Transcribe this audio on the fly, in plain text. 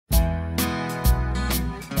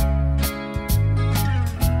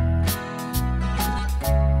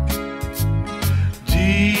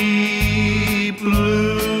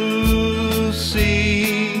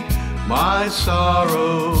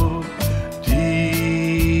sorrow,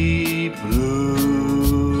 deep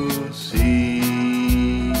blue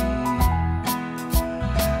sea.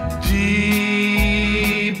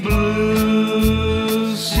 Deep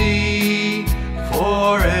blue sea,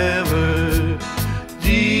 forever.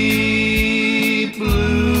 Deep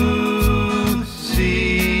blue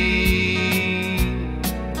sea.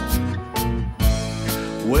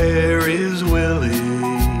 Where is Willie,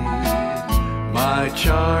 my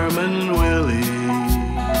charming Willie?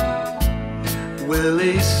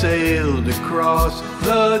 Willie sailed across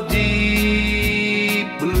the deep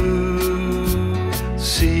blue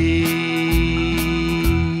sea.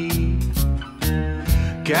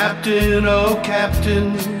 Captain, oh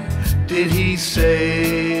captain, did he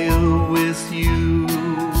sail with you?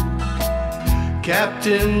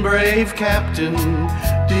 Captain, brave captain,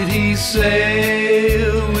 did he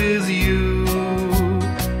sail with you?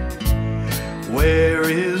 Where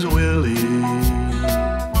is Willie,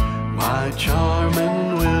 my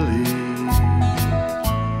charming Willie?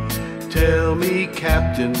 Tell me,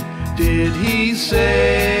 captain, did he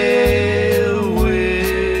sail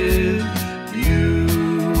with you?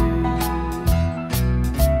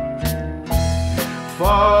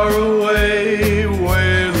 Far away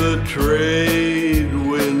where the trade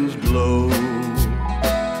winds blow,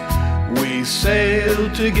 we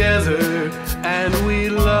sailed together and we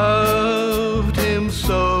loved him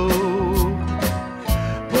so.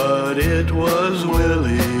 But it was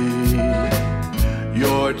Willie,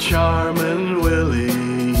 your charming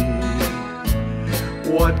Willie,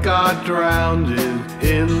 what got drowned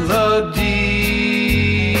in the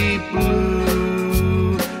deep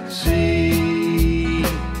blue sea.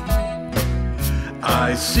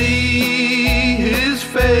 I see his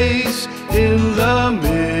face in the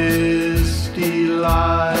misty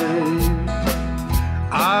light,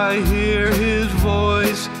 I hear his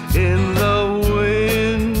voice in the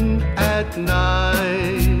wind at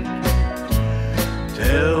night.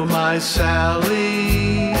 Tell my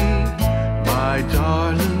Sally, my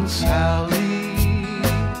darling Sally,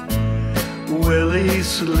 Willie's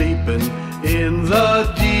sleeping in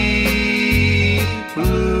the deep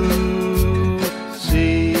blue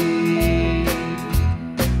sea.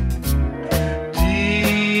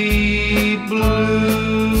 Deep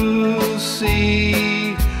blue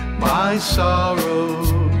sea, my sorrow,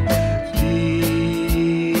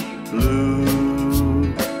 deep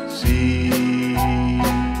blue sea.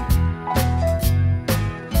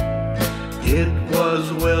 It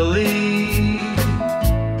was Willie,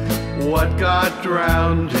 what got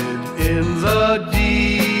drowned in the